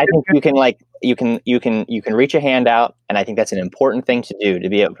that's what you're doing. I think you can reach a hand out, and I think that's an important thing to do, to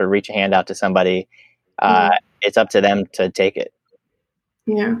be able to reach a hand out to somebody. It's up to them to take it.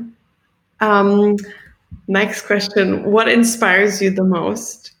 Yeah. Next question. What inspires you the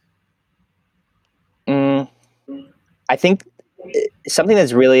most? I think something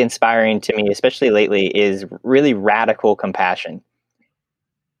that's really inspiring to me, especially lately, is really radical compassion.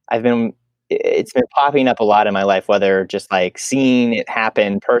 It's been popping up a lot in my life, whether just like seeing it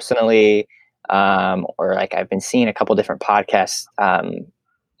happen personally, or like I've been seeing a couple different podcasts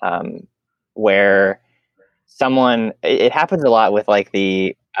where it happens a lot with like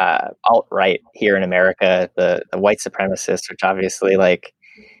the alt-right here in America, the white supremacists, which obviously like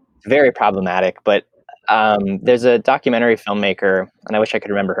very problematic. But there's a documentary filmmaker, and I wish I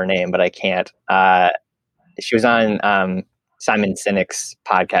could remember her name, but I can't. She was on Simon Sinek's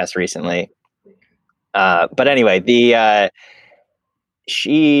podcast recently. But anyway, this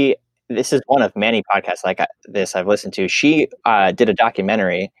is one of many podcasts like this I've listened to. She did a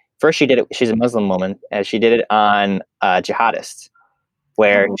documentary. First, she did it. She's a Muslim woman, and she did it on jihadists,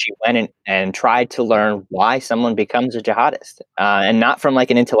 where she went and tried to learn why someone becomes a jihadist, and not from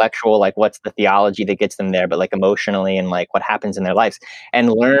like an intellectual, like what's the theology that gets them there, but like emotionally and like what happens in their lives,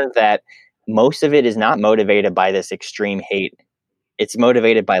 and learned that most of it is not motivated by this extreme hate. It's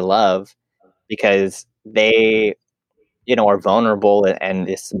motivated by love, because they, are vulnerable, and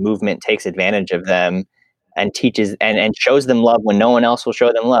this movement takes advantage of them and teaches and shows them love when no one else will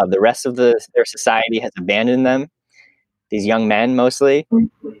show them love. The rest of their society has abandoned them, these young men mostly.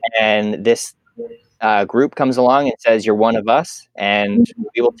 And this group comes along and says, you're one of us and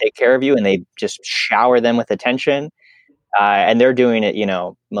we will take care of you. And they just shower them with attention. And they're doing it,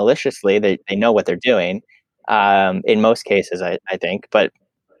 maliciously. They know what they're doing, in most cases, I think. But,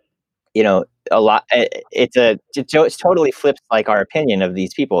 a lot, it totally flips like our opinion of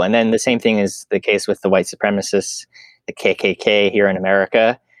these people. And then the same thing is the case with the white supremacists, the KKK here in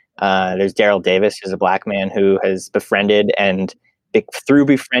America. There's Daryl Davis, who's a black man who has befriended and through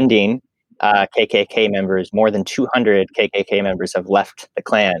befriending KKK members, more than 200 KKK members have left the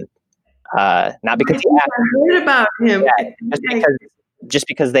Klan. Not because he heard about him. Yeah, just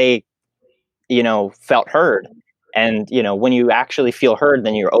because they, felt heard. And, when you actually feel heard,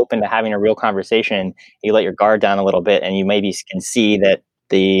 then you're open to having a real conversation. You let your guard down a little bit, and you maybe can see that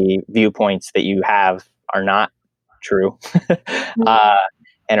the viewpoints that you have are not true.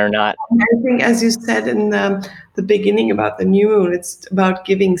 And are not. I think, as you said in the beginning about the new moon, it's about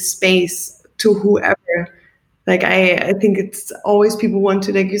giving space to whoever. Like I think it's always people want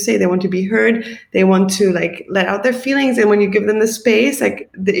to, like you say, they want to be heard. They want to like let out their feelings, and when you give them the space, like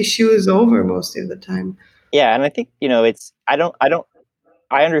the issue is over most of the time. Yeah, and I think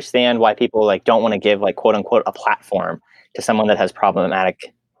I understand why people like don't want to give like quote unquote a platform to someone that has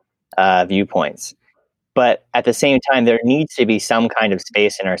problematic viewpoints. But at the same time, there needs to be some kind of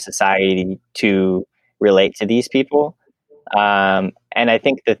space in our society to relate to these people. And I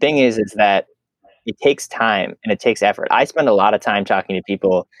think the thing is that it takes time and it takes effort. I spend a lot of time talking to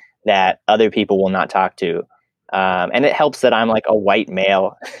people that other people will not talk to. And it helps that I'm like a white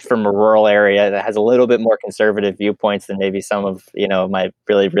male from a rural area that has a little bit more conservative viewpoints than maybe some of, my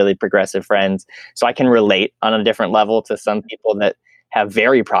really, really progressive friends. So I can relate on a different level to some people that have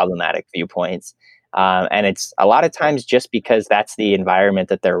very problematic viewpoints. And it's a lot of times just because that's the environment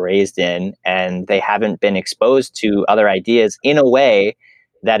that they're raised in, and they haven't been exposed to other ideas in a way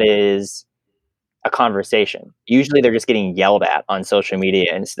that is a conversation. Usually they're just getting yelled at on social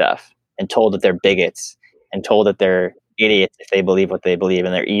media and stuff, and told that they're bigots, and told that they're idiots if they believe what they believe,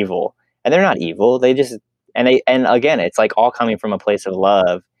 and they're evil. And they're not evil. They just, and again, it's like all coming from a place of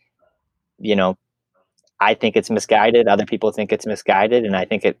love. I think it's misguided. Other people think it's misguided. And I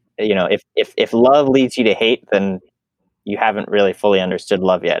think if love leads you to hate, then you haven't really fully understood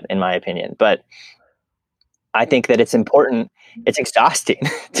love yet, in my opinion. But I think that it's important. It's exhausting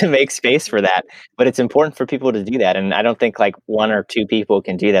to make space for that, but it's important for people to do that. And I don't think like one or two people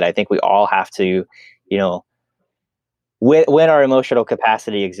can do that. I think we all have to, when our emotional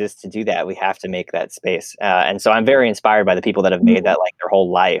capacity exists to do that, we have to make that space. And so I'm very inspired by the people that have made that like their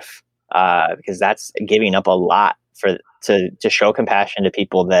whole life, because that's giving up a lot to show compassion to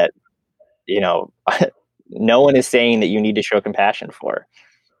people that, no one is saying that you need to show compassion for.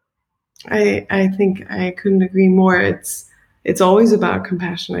 I think I couldn't agree more. It's always about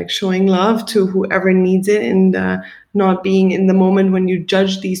compassion, like showing love to whoever needs it, and not being in the moment when you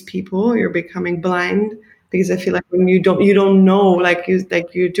judge these people. You're becoming blind, because I feel like when you don't know, like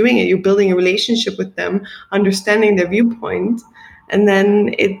you're doing it, you're building a relationship with them, understanding their viewpoint, and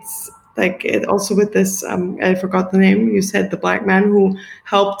then it's like it also with this. I forgot the name. You said the black man who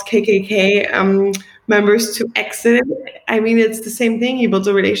helped KKK members to exit. I mean, it's the same thing. He built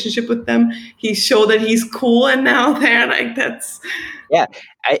a relationship with them. He showed that he's cool, and now they're like, that's. Yeah,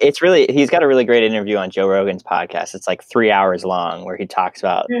 he's got a really great interview on Joe Rogan's podcast. It's like 3 hours long, where he talks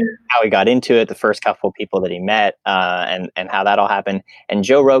about how he got into it, the first couple of people that he met, and how that all happened. And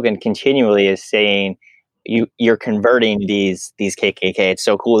Joe Rogan continually is saying, you're converting these KKK. It's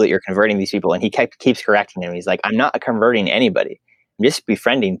so cool that you're converting these people. And he keeps correcting him. He's like, I'm not converting anybody. I'm just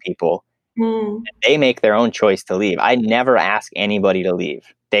befriending people. Mm. They make their own choice to leave. I never ask anybody to leave.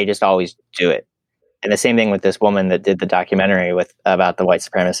 They just always do it. And the same thing with this woman that did the documentary about the white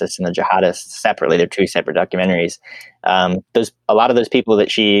supremacists and the jihadists separately. They're two separate documentaries. A lot of those people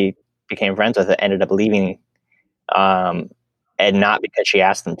that she became friends with ended up leaving, and not because she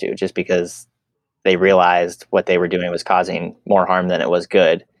asked them to, just because they realized what they were doing was causing more harm than it was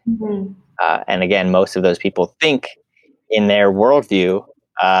good. Mm-hmm. And again, most of those people think in their worldview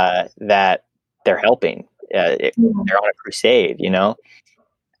that they're helping. They're on a crusade,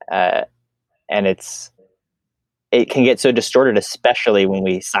 and it can get so distorted, especially when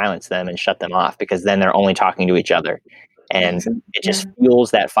we silence them and shut them off, because then they're only talking to each other. And it just fuels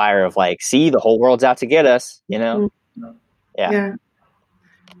that fire of like, see, the whole world's out to get us, Yeah.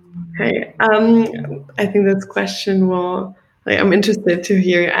 Okay. I think this question will, like, I'm interested to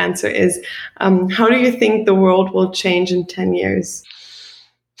hear your answer is, how do you think the world will change in 10 years?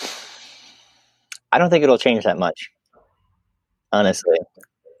 I don't think it'll change that much, honestly.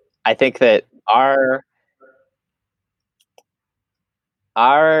 I think that our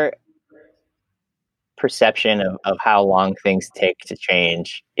perception of how long things take to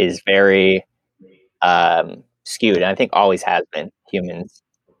change is very skewed, and I think always has been. Humans,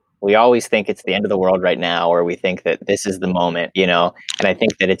 we always think it's the end of the world right now, or we think that this is the moment, and I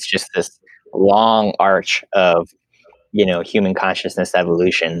think that it's just this long arch of human consciousness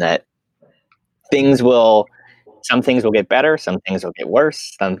evolution, that some things will get better, some things will get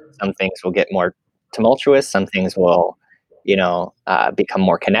worse, some things will get more tumultuous, some things will become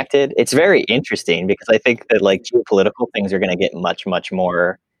more connected. It's very interesting, because I think that like geopolitical things are going to get much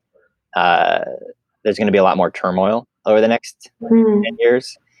more, there's going to be a lot more turmoil over the next 10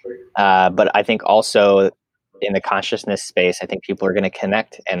 years. But I think also in the consciousness space, I think people are going to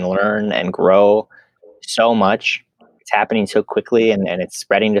connect and learn and grow so much. It's happening so quickly, and it's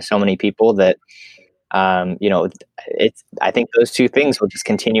spreading to so many people that, I think those two things will just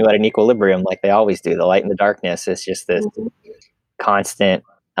continue at an equilibrium like they always do. The light and the darkness is just this constant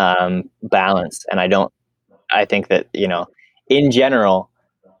balance. And I think that, in general,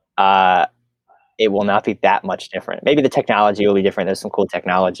 it will not be that much different. Maybe the technology will be different. There's some cool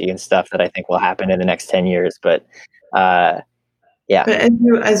technology and stuff that I think will happen in the next 10 years. But yeah. But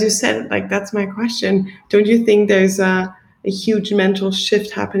as you said, like, that's my question. Don't you think there's a huge mental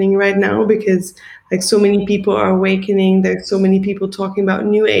shift happening right now? Because like so many people are awakening. There's so many people talking about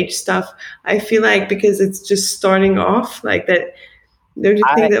new age stuff. I feel like because it's just starting off like that. Don't you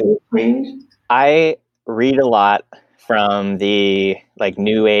think that will change? I read a lot from the like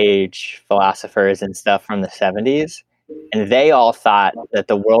new age philosophers and stuff from the 70s, and they all thought that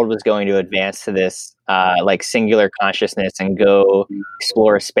the world was going to advance to this like singular consciousness and go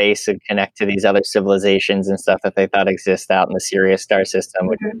explore space and connect to these other civilizations and stuff that they thought exist out in the Sirius star system.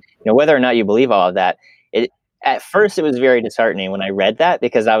 Which, whether or not you believe all of that, at first it was very disheartening when I read that,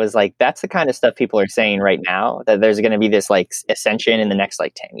 because I was like, that's the kind of stuff people are saying right now, that there's going to be this like ascension in the next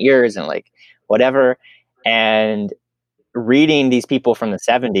like 10 years and like whatever. And reading these people from the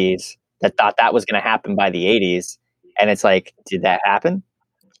 70s that thought that was going to happen by the 80s, and it's like, did that happen?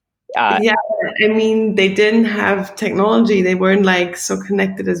 Yeah, I mean, they didn't have technology. They weren't like so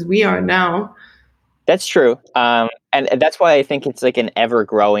connected as we are now. That's true, and that's why I think it's like an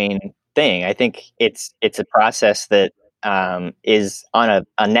ever-growing thing. I think it's a process that is on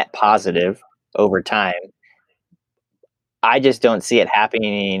a net positive over time. I just don't see it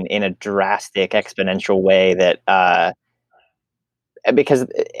happening in a drastic, exponential way because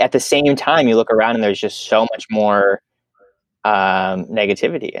at the same time, you look around and there's just so much more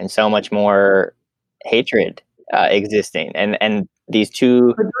negativity and so much more hatred existing, and these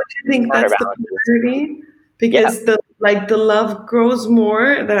two But don't you think that's the counterbalances. polarity? Yeah, Because the love grows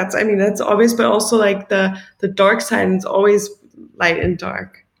more. That's, I mean, that's obvious, but also like the dark side is always light and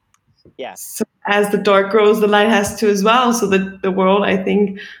dark. yeah. So as the dark grows, the light has to as well. So the world, I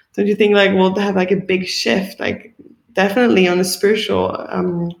think, don't you think like we'll have like a big shift, like definitely on a spiritual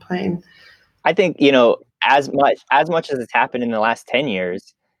plane. I think as much as it's happened in the last 10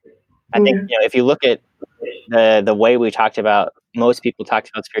 years. I think Yeah. if you look at the way we talked about, most people talked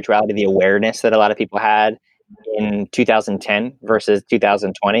about spirituality, the awareness that a lot of people had in 2010 versus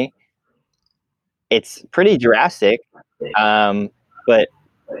 2020, it's pretty drastic. But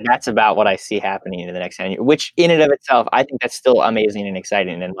that's about what I see happening in the next 10 years, which in and of itself, I think that's still amazing and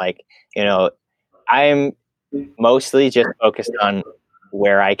exciting. And like, I'm mostly just focused on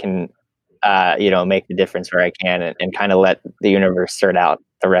where I can, make the difference where I can, and kind of let the universe sort out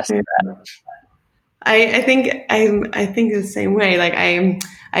the rest of I think I think the same way. Like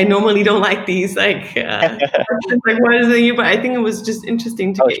I normally don't like these that. questions, like what is it you, but I think it was just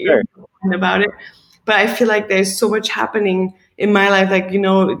interesting to Oh, get your sure. opinion about it. But I feel like there's so much happening in my life. Like,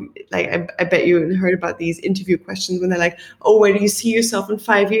 like I bet you heard about these interview questions when they're like, "Oh, where do you see yourself in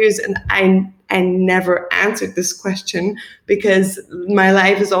 5 years?" And I never answered this question because my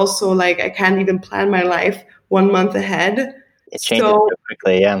life is also like I can't even plan my life 1 month ahead. It changes So so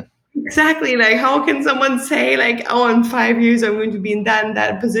quickly, yeah. exactly. Like, how can someone say, like, oh, in 5 years I'm going to be in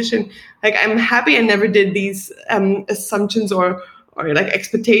that position? Like, I'm happy I never did these assumptions or like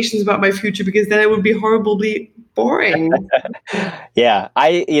expectations about my future because then it would be horribly boring. Yeah,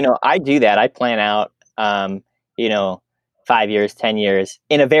 I do that. I plan out, you know, 5 years, 10 years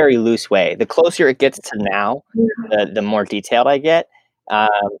in a very loose way. The closer it gets to now, the more detailed I get. Um,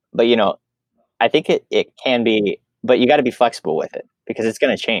 but, I think it can be, but you gotta be flexible with it because it's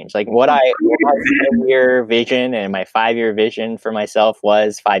gonna change. Like, what my 10-year vision and my 5-year vision for myself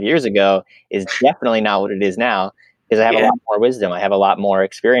was 5 years ago is definitely not what it is now, because I have a Yeah. lot more wisdom. I have a lot more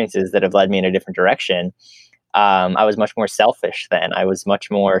experiences that have led me in a different direction. I was much more selfish then. I was much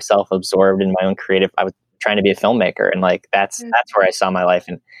more self-absorbed in my own creative. I was trying to be a filmmaker, and like that's where I saw my life,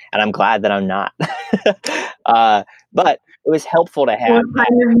 and I'm glad that I'm not. But it was helpful to have What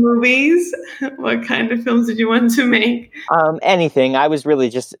kind of movies? What kind of films did you want to make? anything. I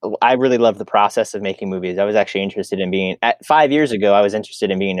really love the process of making movies. I was actually interested in being at 5 years ago. I was interested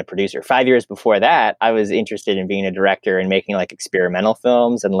in being a producer. 5 years before that, I was interested in being a director and making like experimental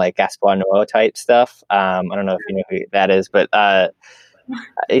films and like Gaspar Noé type stuff. I don't know if you know who that is, but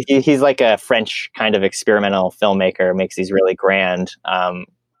he's like a French kind of experimental filmmaker. Makes these really grand,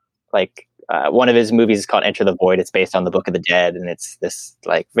 one of his movies is called Enter the Void. It's based on the Book of the Dead, and it's this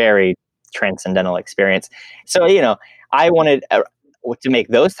like very transcendental experience. So I wanted to make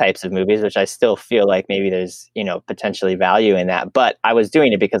those types of movies, which I still feel like maybe there's potentially value in that. But I was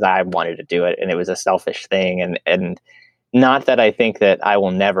doing it because I wanted to do it, and it was a selfish thing, and not that I think that I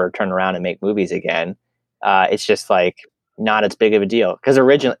will never turn around and make movies again. It's just like not as big of a deal because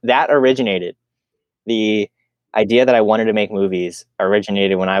that originated the idea that I wanted to make movies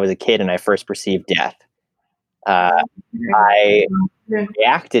originated when I was a kid and I first perceived death. Uh, I Yeah.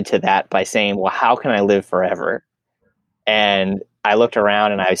 reacted to that by saying, well, how can I live forever? And I looked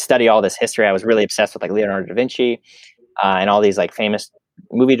around and I studied all this history. I was really obsessed with like Leonardo da Vinci and all these like famous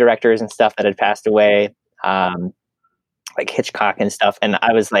movie directors and stuff that had passed away, like Hitchcock and stuff. And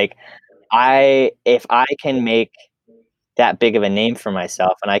I was like, if I can make that big of a name for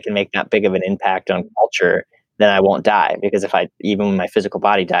myself and I can make that big of an impact on culture, then I won't die. Because even when my physical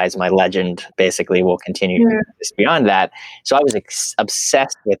body dies, my legend basically will continue to Yeah. exist beyond that. So I was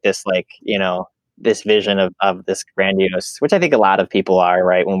obsessed with this, like, this vision of this grandiose, which I think a lot of people are,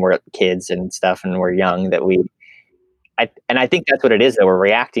 right? When we're kids and stuff and we're young, and I think that's what it is, that we're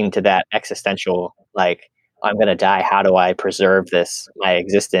reacting to that existential, like, I'm going to die. How do I preserve my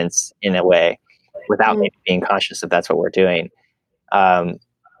existence in a way without Mm. maybe being conscious that that's what we're doing? Um,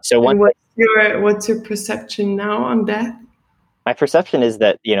 so one And thing, what's your perception now on that? my perception is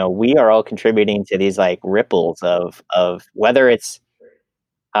that, we are all contributing to these like ripples of whether it's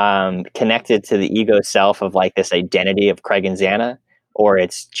connected to the ego self of like this identity of Craig and Zana, or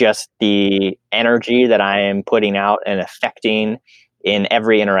it's just the energy that I am putting out and affecting in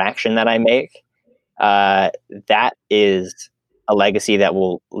every interaction that I make. That is a legacy that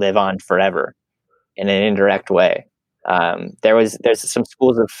will live on forever in an indirect way. There's some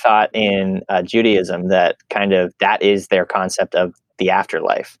schools of thought in Judaism that that is their concept of the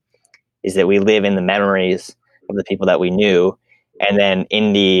afterlife, is that we live in the memories of the people that we knew, and then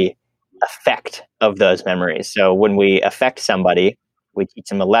in the effect of those memories. So when we affect somebody, we teach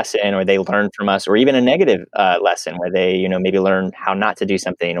them a lesson, or they learn from us, or even a negative lesson where they, maybe learn how not to do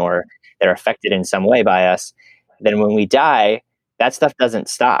something, or they're affected in some way by us. Then when we die, that stuff doesn't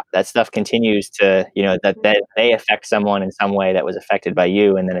stop. That stuff continues to, that they affect someone in some way that was affected by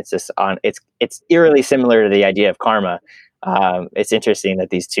you, and then it's just on. It's eerily similar to the idea of karma. It's interesting that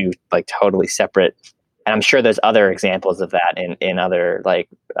these two like totally separate, and I'm sure there's other examples of that in other like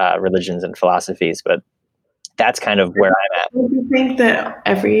religions and philosophies, but that's kind of where I'm at. Do you think that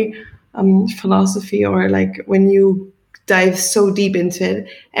every philosophy, or like when you dive so deep into it,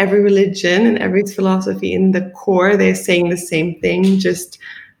 every religion and every philosophy in the core, they're saying the same thing, just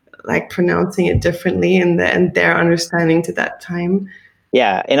like pronouncing it differently and their understanding to that time?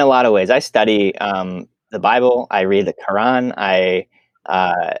 Yeah, in a lot of ways. I study the Bible. I read the Quran.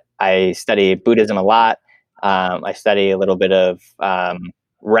 I study Buddhism a lot. I study a little bit of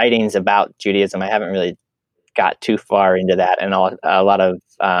writings about Judaism. I haven't really got too far into that, and a lot of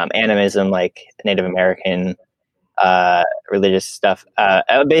animism, like Native American religious stuff.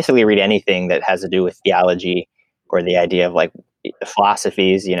 I would basically read anything that has to do with theology or the idea of like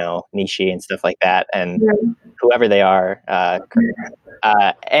philosophies, Nietzsche and stuff like that, and whoever they are,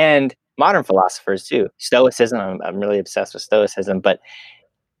 and modern philosophers too. Stoicism. I'm really obsessed with Stoicism, but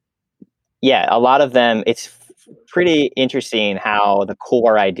yeah, a lot of them. It's pretty interesting how the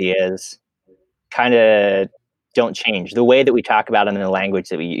core ideas kind of don't change. The way that we talk about them in the language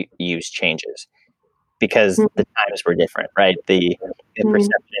that we use changes because the times were different, right? The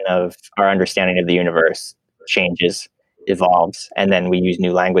perception of our understanding of the universe changes, evolves, and then we use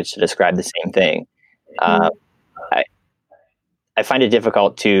new language to describe the same thing. I, I find it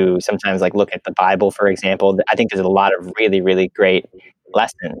difficult to sometimes like look at the Bible, for example. I think there's a lot of really, really great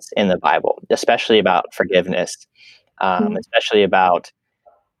lessons in the Bible, especially about forgiveness, especially about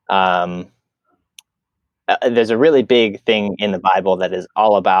there's a really big thing in the Bible that is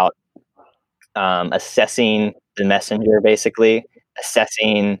all about assessing the messenger, basically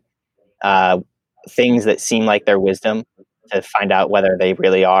assessing things that seem like they're wisdom to find out whether they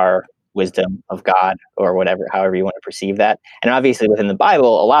really are wisdom of God or whatever, however you want to perceive that. And obviously within the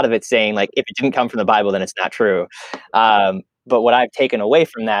Bible, a lot of it's saying like, if it didn't come from the Bible, then it's not true. But what I've taken away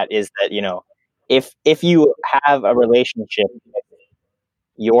from that is that, if you have a relationship with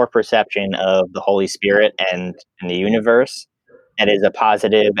your perception of the Holy Spirit and the universe, that is a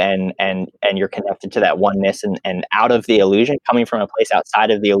positive and you're connected to that oneness and out of the illusion, coming from a place outside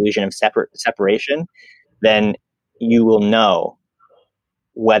of the illusion of separation, then you will know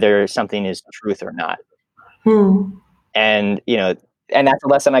whether something is truth or not. And and that's a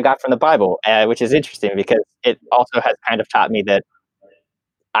lesson I got from the Bible, which is interesting because it also has kind of taught me that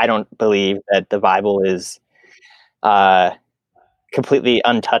I don't believe that the Bible is completely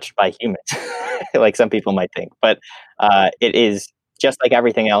untouched by humans, like some people might think. But it is just like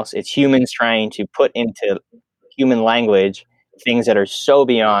everything else. It's humans trying to put into human language things that are so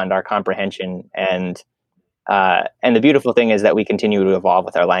beyond our comprehension. And the beautiful thing is that we continue to evolve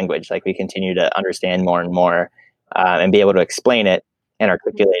with our language. Like we continue to understand more and more and be able to explain it and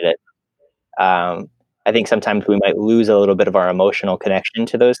articulate it. I think sometimes we might lose a little bit of our emotional connection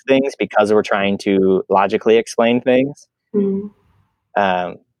to those things because we're trying to logically explain things.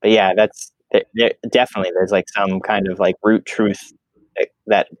 But yeah, definitely there's like some kind of like root truth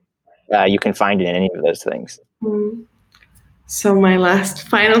that you can find in any of those things. So my last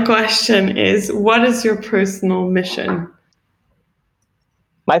final question is, what is your personal mission?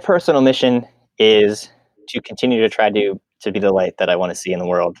 My personal mission is to continue to try to be the light that I want to see in the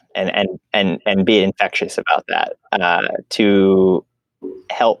world, and be infectious about that. To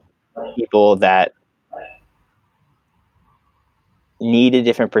help people that need a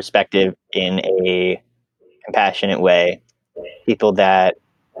different perspective in a compassionate way, people that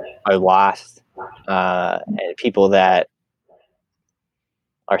are lost, and people that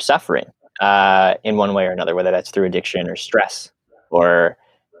are suffering in one way or another, whether that's through addiction or stress or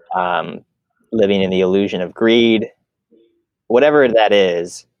living in the illusion of greed, whatever that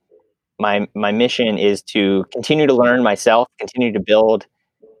is. My mission is to continue to learn myself, continue to build,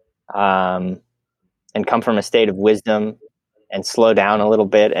 and come from a state of wisdom, and slow down a little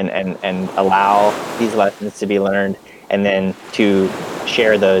bit, and allow these lessons to be learned, and then to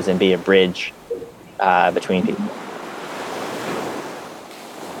share those and be a bridge between people.